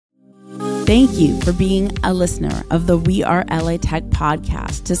Thank you for being a listener of the We Are LA Tech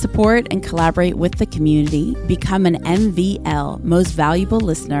podcast. To support and collaborate with the community, become an MVL Most Valuable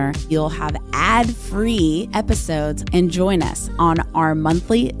Listener. You'll have ad-free episodes and join us on our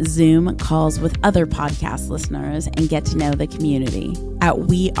monthly Zoom calls with other podcast listeners and get to know the community at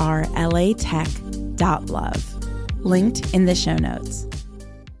WeAreLATech.love. Linked in the show notes.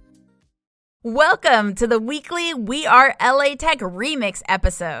 Welcome to the weekly We Are LA Tech remix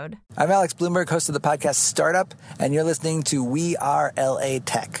episode. I'm Alex Bloomberg, host of the podcast Startup, and you're listening to We Are LA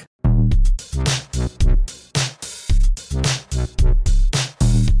Tech.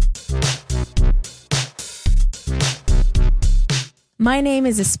 My name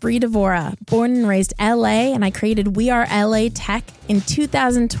is Esprit Devora, born and raised LA, and I created We Are LA Tech in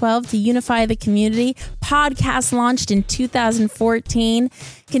 2012 to unify the community. Podcast launched in 2014,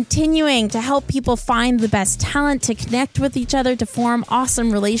 continuing to help people find the best talent, to connect with each other, to form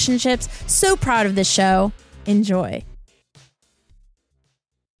awesome relationships. So proud of this show. Enjoy.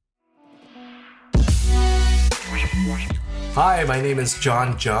 Hi, my name is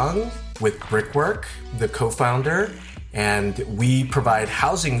Jung with Brickwork, the co-founder, and we provide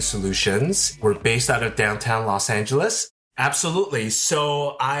housing solutions. We're based out of downtown Los Angeles. Absolutely.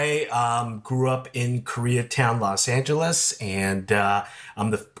 So I grew up in Koreatown, Los Angeles, and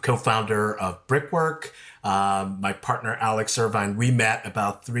I'm the co-founder of Brickwork. My partner, Alex Irvine, we met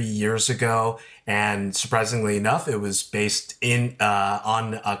about 3 years ago. And surprisingly enough, it was based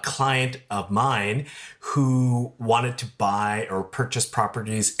on a client of mine who wanted to buy or purchase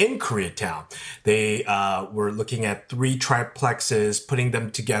properties in Koreatown. They were looking at 3 triplexes, putting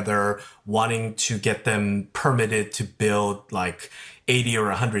them together, wanting to get them permitted to build like 80 or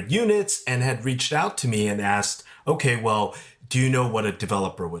 100 units, and had reached out to me and asked, okay, well, do you know what a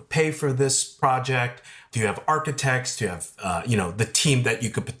developer would pay for this project? Do you have architects? Do you have, the team that you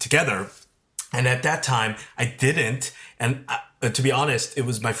could put together? And at that time, I didn't. And to be honest, it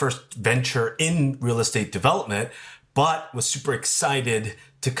was my first venture in real estate development, but was super excited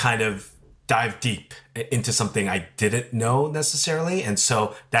to kind of dive deep into something I didn't know necessarily. And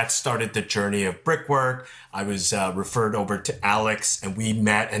so that started the journey of Brickwork. I was referred over to Alex, and we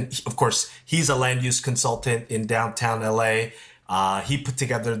met. And of course, he's a land use consultant in downtown LA. He put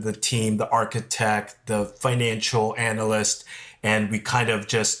together the team, the architect, the financial analyst, and we kind of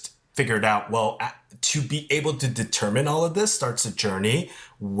just figured out, well, to be able to determine all of this starts a journey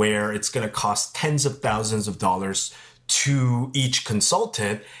where it's going to cost tens of thousands of dollars to each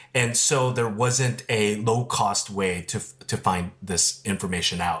consultant. And so there wasn't a low cost way to find this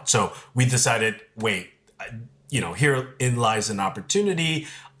information out. So we decided, wait, herein lies an opportunity.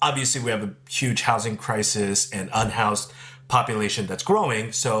 Obviously, we have a huge housing crisis and unhoused population that's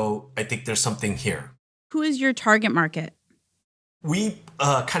growing. So I think there's something here. Who is your target market? We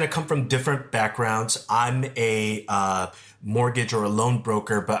kind of come from different backgrounds. I'm a mortgage or a loan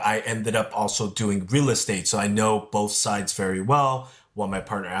broker, but I ended up also doing real estate. So I know both sides very well. While my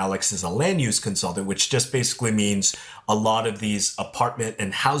partner Alex is a land use consultant, which just basically means a lot of these apartment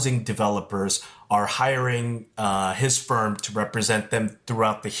and housing developers are hiring his firm to represent them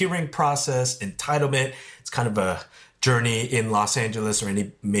throughout the hearing process, entitlement. It's kind of a journey in Los Angeles or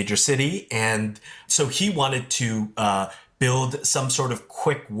any major city. And so he wanted to build some sort of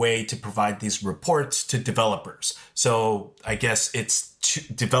quick way to provide these reports to developers. So I guess it's to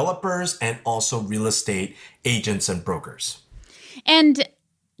developers and also real estate agents and brokers. And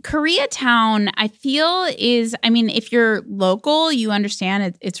Koreatown, I feel if you're local, you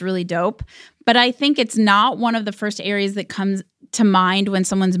understand it's really dope. But I think it's not one of the first areas that comes to mind when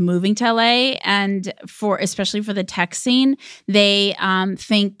someone's moving to LA, and especially for the tech scene, they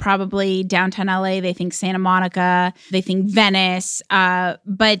think probably downtown LA, they think Santa Monica, they think Venice,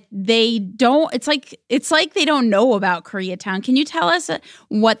 but they don't. It's like they don't know about Koreatown. Can you tell us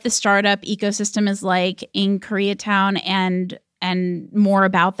what the startup ecosystem is like in Koreatown and more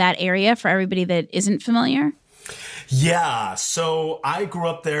about that area for everybody that isn't familiar? Yeah, so I grew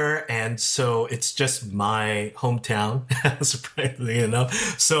up there, and so it's just my hometown, surprisingly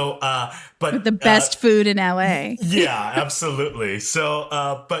enough. So, but with the best food in LA. Yeah, absolutely. So,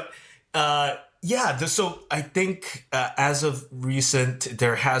 so I think as of recent,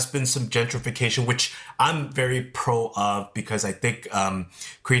 there has been some gentrification, which I'm very pro of, because I think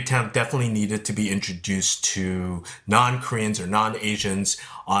Koreatown definitely needed to be introduced to non-Koreans or non-Asians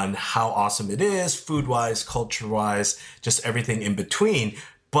on how awesome it is, food-wise, culture-wise, just everything in between.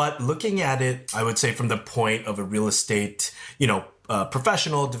 But looking at it, I would say from the point of a real estate,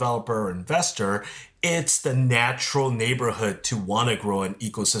 professional, developer, or investor, it's the natural neighborhood to want to grow an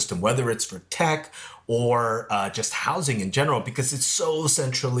ecosystem, whether it's for tech or just housing in general, because it's so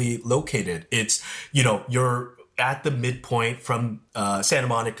centrally located. It's, you're at the midpoint from Santa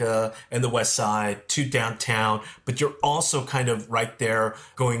Monica and the West Side to downtown, but you're also kind of right there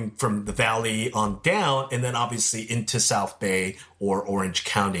going from the valley on down, and then obviously into South Bay or Orange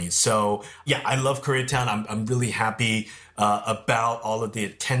County. So yeah, I love Koreatown. I'm really happy about all of the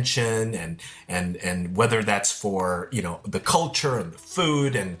attention and whether that's for the culture and the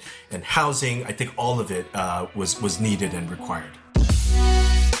food and housing. I think all of it was needed and required.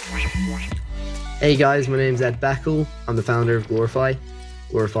 Hey guys, my name's Ed Beccle. I'm the founder of Glorify.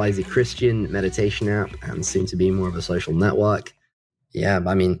 Glorify is a Christian meditation app and soon to be more of a social network. Yeah,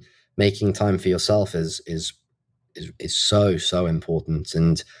 I mean, making time for yourself is so important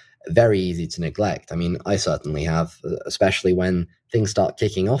and very easy to neglect. I mean, I certainly have, especially when things start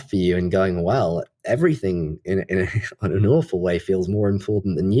kicking off for you and going well. Everything in an awful way feels more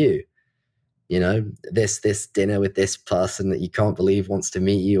important than you. This dinner with this person that you can't believe wants to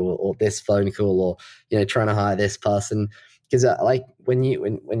meet you, or this phone call, or trying to hire this person. Because like when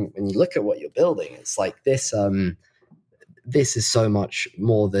you look at what you're building, it's like this. This is so much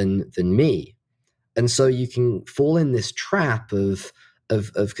more than me, and so you can fall in this trap of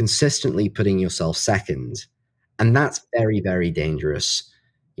consistently putting yourself second, and that's very, very dangerous.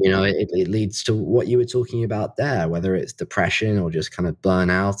 It leads to what you were talking about there, whether it's depression or just kind of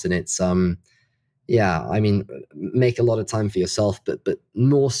burnout, and it's yeah, I mean, make a lot of time for yourself, but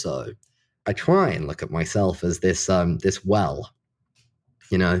more so, I try and look at myself as this well,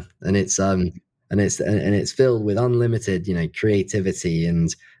 and it's filled with unlimited, creativity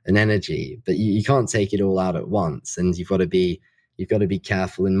and energy, but you can't take it all out at once, and you've got to be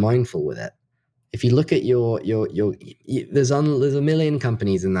careful and mindful with it. If you look at there's a million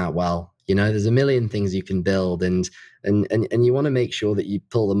companies in that well. There's a million things you can build, and you want to make sure that you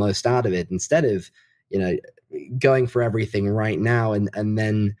pull the most out of it instead of, going for everything right now and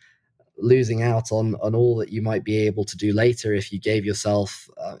then losing out on all that you might be able to do later if you gave yourself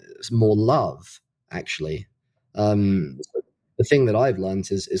more love, actually. The thing that I've learned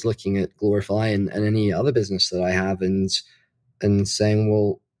is looking at Glorify and any other business that I have and saying,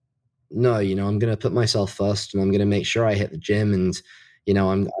 well, no, I'm going to put myself first, and I'm going to make sure I hit the gym, and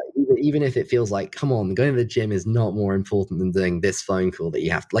I'm even if it feels like, come on, going to the gym is not more important than doing this phone call that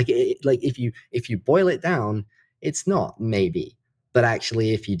you have to, like if you boil it down, it's not, maybe, but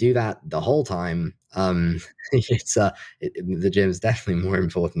actually if you do that the whole time, it's the gym is definitely more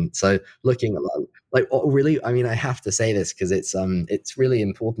important. So looking at really, I mean, I have to say this because it's really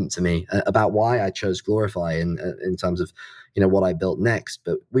important to me about why I chose Glorify in terms of what I built next.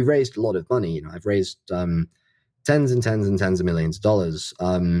 But we raised a lot of money. I've raised tens and tens and tens of millions of dollars,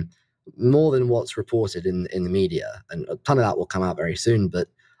 more than what's reported in the media, and a ton of that will come out very soon. But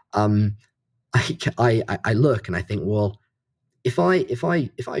I look and I think, well, if I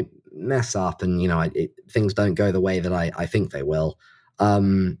mess up and things don't go the way that I think they will,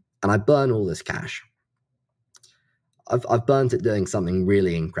 and I burn all this cash, I've burnt it doing something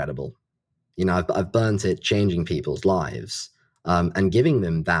really incredible. I've burnt it changing people's lives, and giving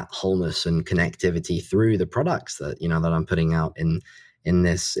them that wholeness and connectivity through the products that that I'm putting out in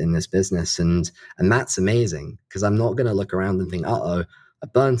this business, and that's amazing, because I'm not going to look around and think, I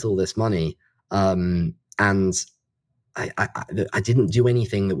burnt all this money, and I didn't do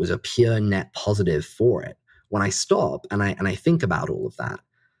anything that was a pure net positive for it. When I stop and I think about all of that,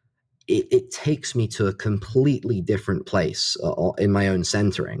 it takes me to a completely different place in my own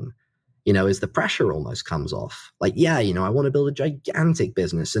centering. As the pressure almost comes off. Like, yeah, I want to build a gigantic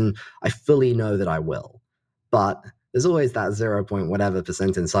business, and I fully know that I will. But there's always that 0. whatever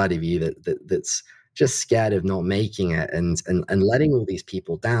percent inside of you that's just scared of not making it, and letting all these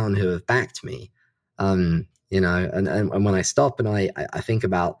people down who have backed me. And when I stop and I think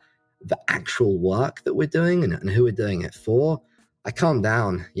about the actual work that we're doing and who we're doing it for, I calm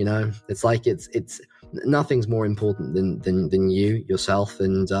down. It's like it's nothing's more important than you, yourself,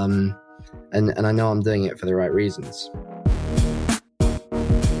 and I know I'm doing it for the right reasons.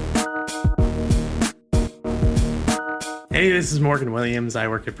 Hey, this is Morgan Williams. I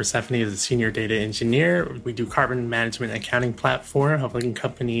work at Persephone as a senior data engineer. We do carbon management accounting platform, helping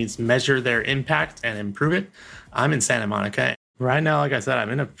companies measure their impact and improve it. I'm in Santa Monica. Right now, like I said, I'm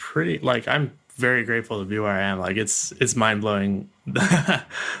in a I'm very grateful to be where I am. Like it's mind blowing the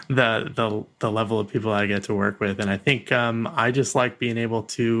level of people I get to work with, and I think I just like being able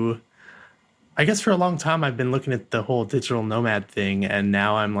to. I guess for a long time, I've been looking at the whole digital nomad thing, and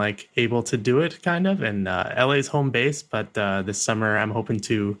now I'm like able to do it kind of. And LA's home base, but this summer I'm hoping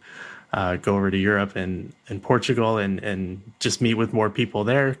to go over to Europe and Portugal and just meet with more people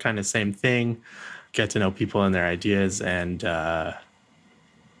there. Kind of same thing, get to know people and their ideas, and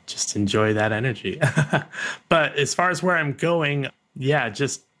just enjoy that energy. But as far as where I'm going, yeah,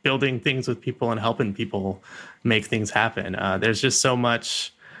 just building things with people and helping people make things happen. There's just so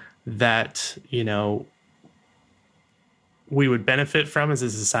much that, you know, we would benefit from as a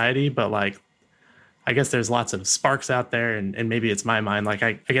society, but like, I guess there's lots of sparks out there, and maybe it's my mind. Like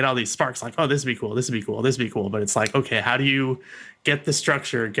I get all these sparks like, oh, this would be cool, this would be cool, this would be cool. But it's like, okay, how do you get the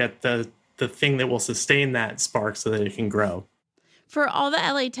structure, get the thing that will sustain that spark so that it can grow? For all the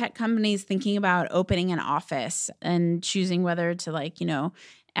LA tech companies thinking about opening an office and choosing whether to, like, you know,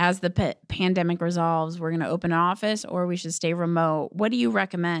 as the pandemic resolves, we're going to open an office or we should stay remote, what do you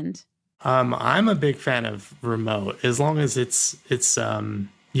recommend? I'm a big fan of remote, as long as it's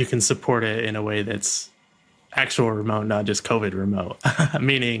you can support it in a way that's actual remote, not just COVID remote,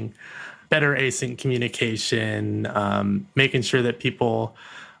 meaning better async communication, making sure that people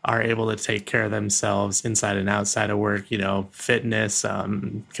are able to take care of themselves inside and outside of work, you know, fitness,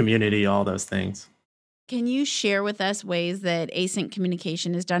 community, all those things. Can you share with us ways that async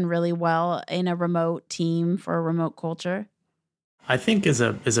communication is done really well in a remote team for a remote culture? I think is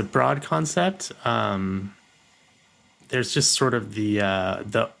a broad concept. There's just sort of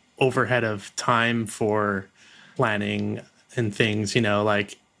the overhead of time for planning and things, you know,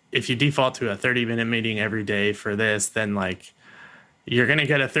 like if you default to a 30-minute meeting every day for this, then like you're going to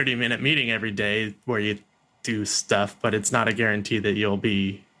get a 30-minute meeting every day where you do stuff, but it's not a guarantee that you'll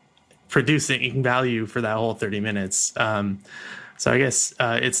be producing value for that whole 30 minutes. So I guess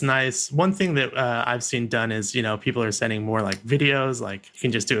it's nice. One thing that I've seen done is, you know, people are sending more like videos, like you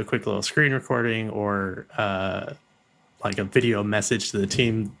can just do a quick little screen recording or like a video message to the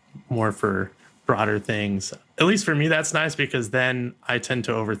team more for broader things. At least for me, that's nice because then I tend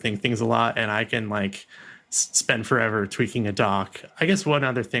to overthink things a lot and I can like spend forever tweaking a doc. I guess one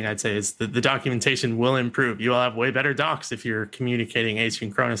other thing I'd say is that the documentation will improve. You will have way better docs if you're communicating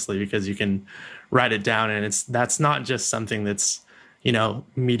asynchronously because you can write it down, and that's not just something that's, you know,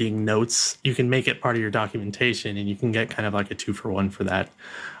 meeting notes. You can make it part of your documentation and you can get kind of like a 2-for-1 for that.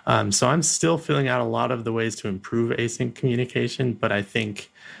 So I'm still filling out a lot of the ways to improve async communication, but I think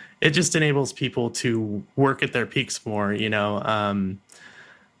it just enables people to work at their peaks more, you know,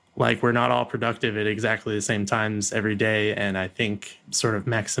 like we're not all productive at exactly the same times every day. And I think sort of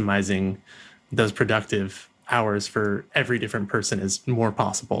maximizing those productive hours for every different person is more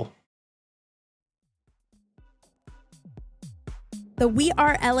possible. The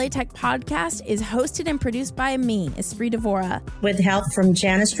WeAreLATech podcast is hosted and produced by me, Espree Devora, with help from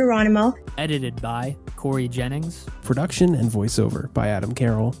Janice Geronimo. Edited by Corey Jennings. Production and voiceover by Adam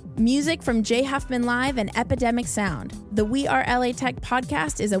Carroll. Music from Jay Huffman Live and Epidemic Sound. The WeAreLATech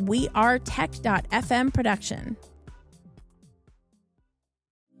podcast is a WeAreTech.fm production.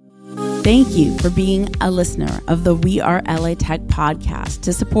 Thank you for being a listener of the WeAreLATech podcast.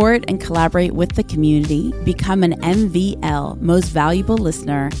 To support and collaborate with the community, become an MVL Most Valuable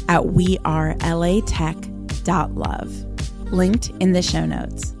Listener at WeAreLATech.love. Linked in the show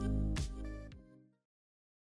notes.